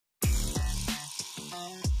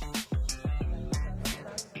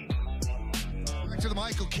the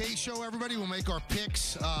Michael K. Show, everybody. We'll make our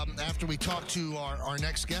picks after we talk to our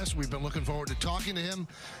next guest. We've been looking forward to talking to him,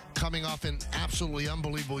 coming off an absolutely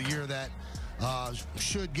unbelievable year that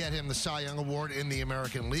should get him the Cy Young Award in the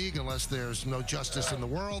American League, unless there's no justice in the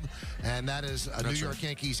world, and that is New York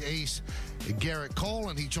Yankees ace, Gerrit Cole,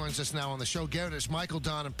 and he joins us now on the show. Gerrit, it's Michael,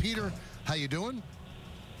 Don, and Peter. How you doing?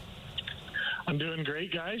 I'm doing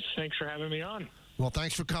great, guys. Thanks for having me on. Well,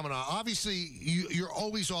 thanks for coming on. Obviously, you're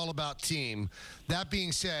always all about team. That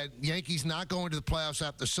being said, Yankees not going to the playoffs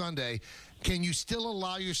after Sunday. Can you still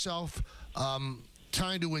allow yourself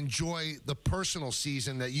time to enjoy the personal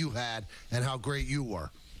season that you had and how great you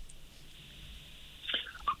were?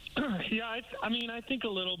 Yeah, I think a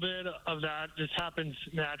little bit of that just happens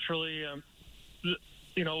naturally.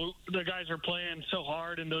 The guys are playing so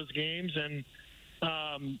hard in those games, and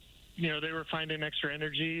they were finding extra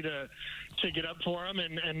energy to get up for them,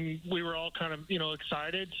 and we were all kind of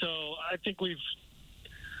excited. So I think we've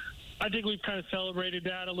kind of celebrated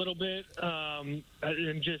that a little bit, and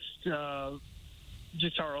just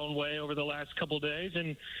our own way over the last couple of days,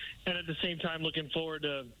 and at the same time looking forward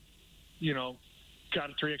to got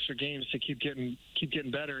 3 extra games to keep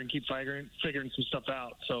getting better and keep figuring some stuff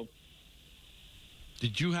out. So,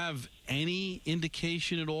 did you have any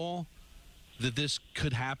indication at all that this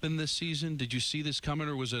could happen this season? Did you see this coming,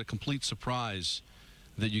 or was it a complete surprise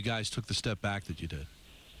that you guys took the step back that you did?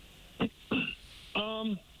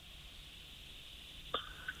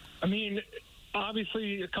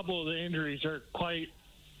 Obviously, a couple of the injuries are quite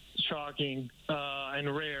shocking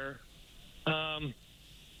and rare.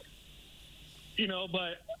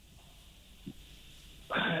 But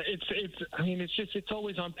it's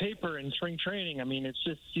always on paper in spring training. It's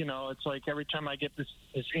just, it's like every time I get this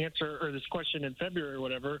answer or this question in February or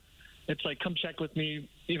whatever, it's like, come check with me,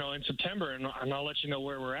 in September, and I'll let you know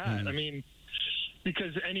where we're at. Mm-hmm.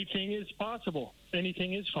 Because anything is possible.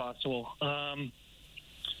 Anything is possible.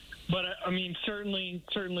 But certainly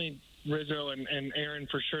Rizzo and Aaron,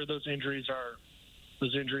 for sure, those injuries are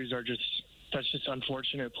that's just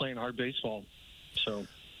unfortunate, playing hard baseball. So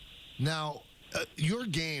now, your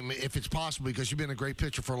game, if it's possible, because you've been a great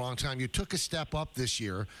pitcher for a long time, you took a step up this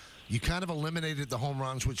year. You kind of eliminated the home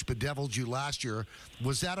runs, which bedeviled you last year.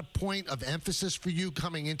 Was that a point of emphasis for you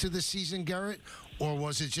coming into this season, Gerrit? Or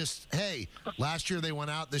was it just, hey, last year they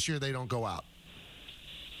went out, this year they don't go out?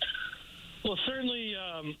 Well, certainly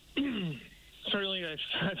I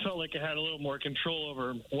felt like I had a little more control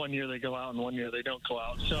over one year they go out and one year they don't go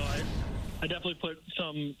out. So I definitely put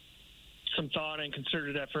some thought and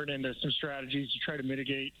concerted effort into some strategies to try to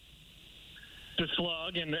mitigate the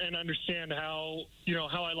slug and understand how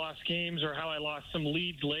I lost games or how I lost some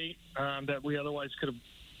leads late that we otherwise could have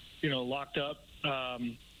locked up.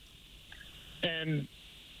 And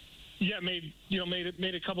yeah,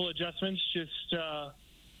 made a couple adjustments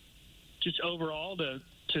just overall to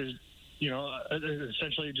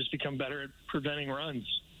essentially just become better at preventing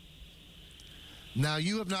runs. Now,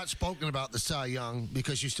 you have not spoken about the Cy Young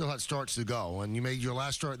because you still had starts to go, and you made your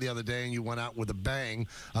last start the other day, and you went out with a bang,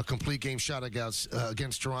 a complete game shot against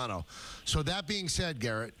Toronto. So that being said,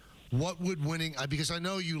 Gerrit, what would winning – because I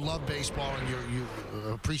know you love baseball and your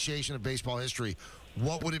appreciation of baseball history.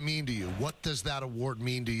 What would it mean to you? What does that award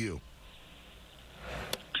mean to you?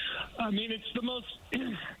 It's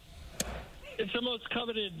the most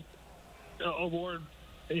coveted award,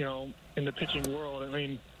 in the pitching world.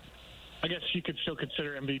 I guess you could still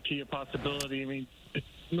consider MVP a possibility. It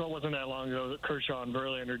wasn't that long ago that Kershaw and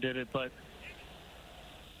Verlander did it, but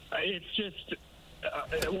it's just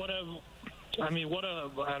I don't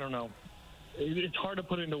know. It's hard to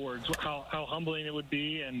put into words how humbling it would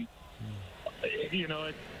be, and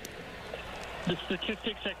the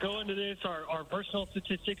statistics that go into this are personal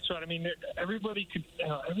statistics. But everybody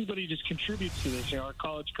just contributes to this. Our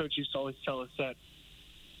college coach used to always tell us that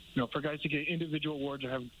for guys to get individual awards or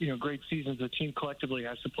have great seasons, the team collectively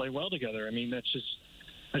has to play well together. That's just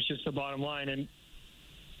the bottom line. And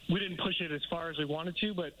we didn't push it as far as we wanted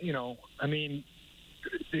to, but they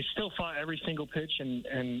still fought every single pitch and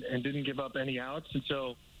didn't give up any outs. And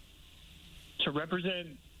so to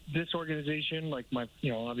represent this organization, like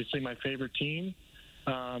obviously my favorite team,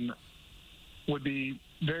 would be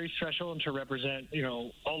very special, and to represent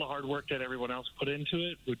all the hard work that everyone else put into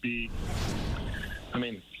it would be.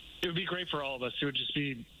 It would be great for all of us. It would just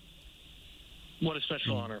be what a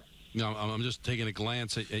special honor. I'm just taking a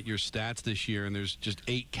glance at your stats this year, and there's just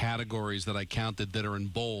 8 categories that I counted that are in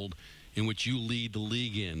bold, in which you lead the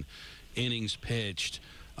league in: innings pitched,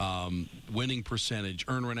 winning percentage,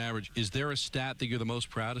 earned run average. Is there a stat that you're the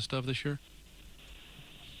most proudest of this year?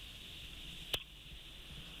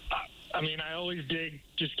 I mean, I always dig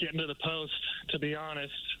just getting to the post, to be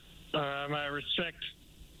honest. I respect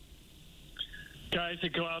guys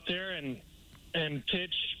that go out there and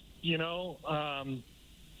pitch,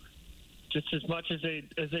 just as much as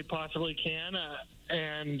they possibly can.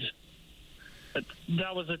 And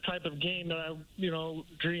that was the type of game that I,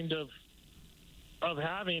 dreamed of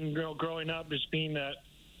having, growing up, just being that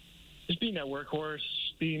workhorse,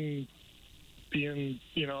 being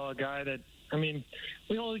a guy that, I mean,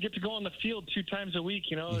 we only get to go on the field 2 times a week.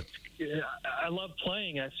 I love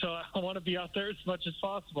playing, so I want to be out there as much as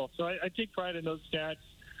possible. So I take pride in those stats.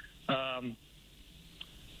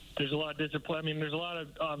 There's a lot of discipline. I mean, there's a lot of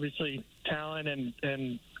obviously talent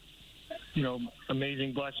and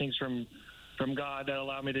amazing blessings from God that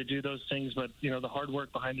allow me to do those things. But the hard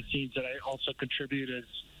work behind the scenes that I also contribute is,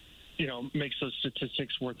 makes those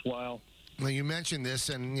statistics worthwhile. Now, you mentioned this,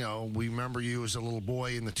 and, we remember you as a little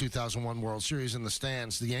boy in the 2001 World Series in the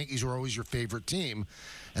stands. The Yankees were always your favorite team.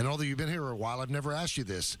 And although you've been here a while, I've never asked you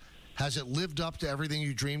this. Has it lived up to everything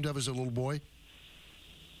you dreamed of as a little boy?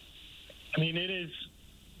 I mean, it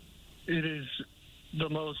is the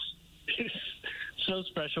most – it's so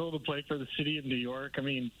special to play for the city of New York. I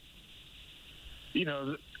mean,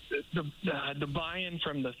 the buy-in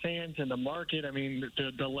from the fans and the market, I mean,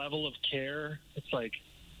 the level of care, it's like –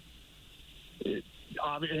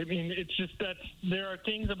 it's just that there are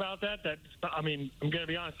things about that, I mean, I'm going to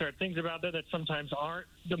be honest, there are things about that sometimes aren't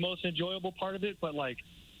the most enjoyable part of it, but, life's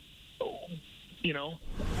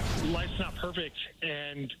not perfect,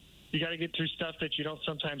 and you got to get through stuff that you don't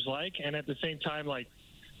sometimes like, and at the same time,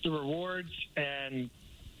 the rewards and,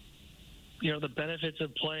 the benefits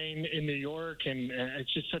of playing in New York, and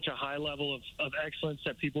it's just such a high level of excellence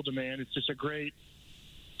that people demand. It's just a great...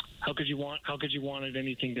 How could you want it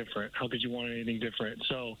anything different? How could you want anything different?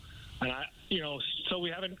 So, so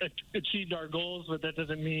we haven't achieved our goals, but that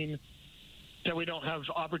doesn't mean that we don't have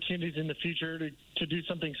opportunities in the future to do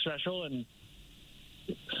something special. And,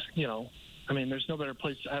 I mean, there's no better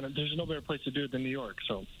place to do it than New York.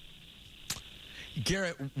 So.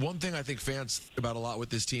 Gerrit, one thing I think fans think about a lot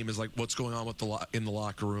with this team is what's going on with in the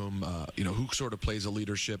locker room. Who sort of plays a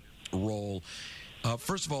leadership role.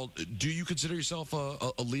 First of all, do you consider yourself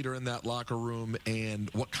a leader in that locker room,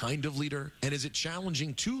 and what kind of leader? And is it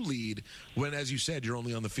challenging to lead when, as you said, you're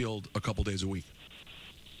only on the field a couple days a week?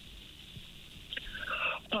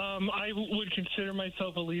 I would consider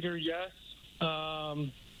myself a leader, yes.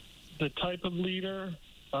 The type of leader,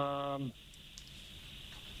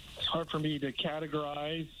 it's hard for me to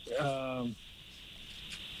categorize.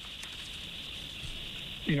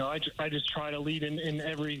 I just try to lead in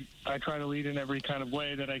every kind of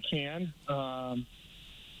way that I can,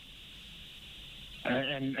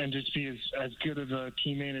 and just be as good of a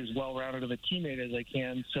teammate, as well-rounded of a teammate as I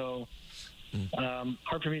can. So,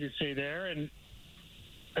 hard for me to say there. And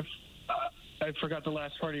I forgot the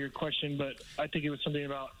last part of your question, but I think it was something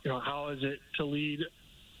about how is it to lead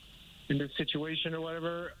in this situation or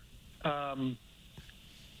whatever. I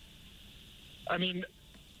mean.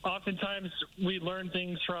 Oftentimes we learn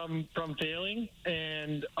things from failing,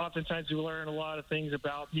 and oftentimes we learn a lot of things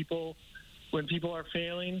about people when people are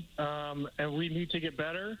failing, and we need to get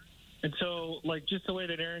better. And so, just the way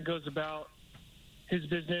that Aaron goes about his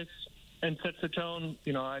business and sets the tone,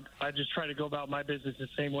 I just try to go about my business the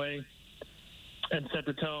same way and set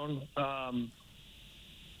the tone. I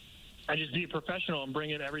just be a professional and bring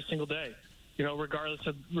it every single day, regardless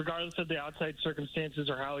of the outside circumstances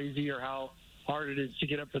or how easy or how hard it is to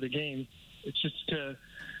get up for the game. It's just to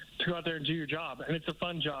go out there and do your job, and it's a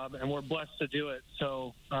fun job, and we're blessed to do it.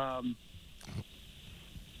 So, I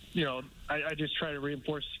just try to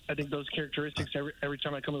reinforce, I think, those characteristics every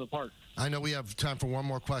time I come to the park. I know we have time for one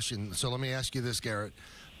more question, so let me ask you this, Gerrit.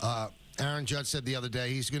 Aaron Judge said the other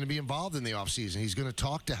day he's going to be involved in the offseason. He's going to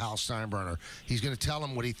talk to Hal Steinbrenner. He's going to tell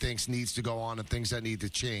him what he thinks needs to go on and things that need to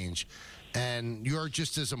change. And you're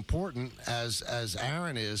just as important as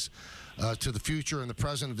Aaron is to the future and the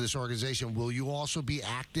present of this organization. Will you also be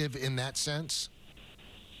active in that sense?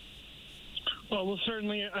 Well,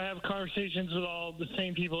 certainly I have conversations with all the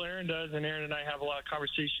same people Aaron does, and Aaron and I have a lot of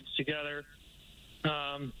conversations together.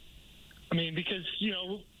 Because,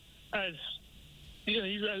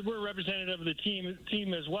 we're a representative of the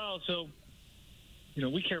team as well, so,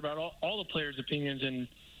 we care about all the players' opinions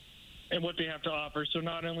and what they have to offer. So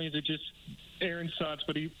not only is it just Aaron's thoughts,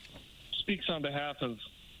 but he speaks on behalf of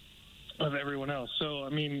everyone else. So,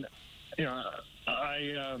 I'll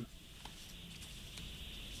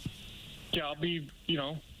be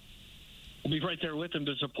right there with him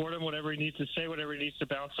to support him, whatever he needs to say, whatever he needs to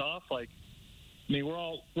bounce off. We're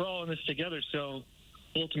all in this together. So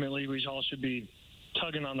ultimately we all should be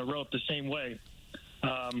tugging on the rope the same way.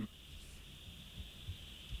 I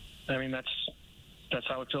mean, that's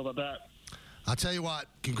how I feel about that. I'll tell you what,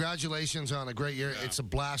 congratulations on a great year. Yeah. It's a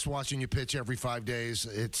blast watching you pitch every 5 days.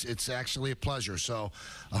 It's actually a pleasure. So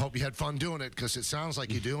I hope you had fun doing it, because it sounds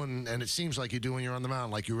like you do, and it seems like you do when you're on the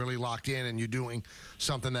mound, like you're really locked in and you're doing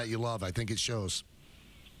something that you love. I think it shows.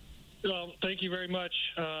 Well, thank you very much.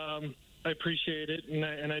 I appreciate it,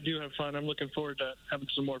 and I do have fun. I'm looking forward to having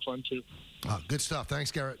some more fun, too. Good stuff.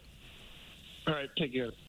 Thanks, Gerrit. All right, take care.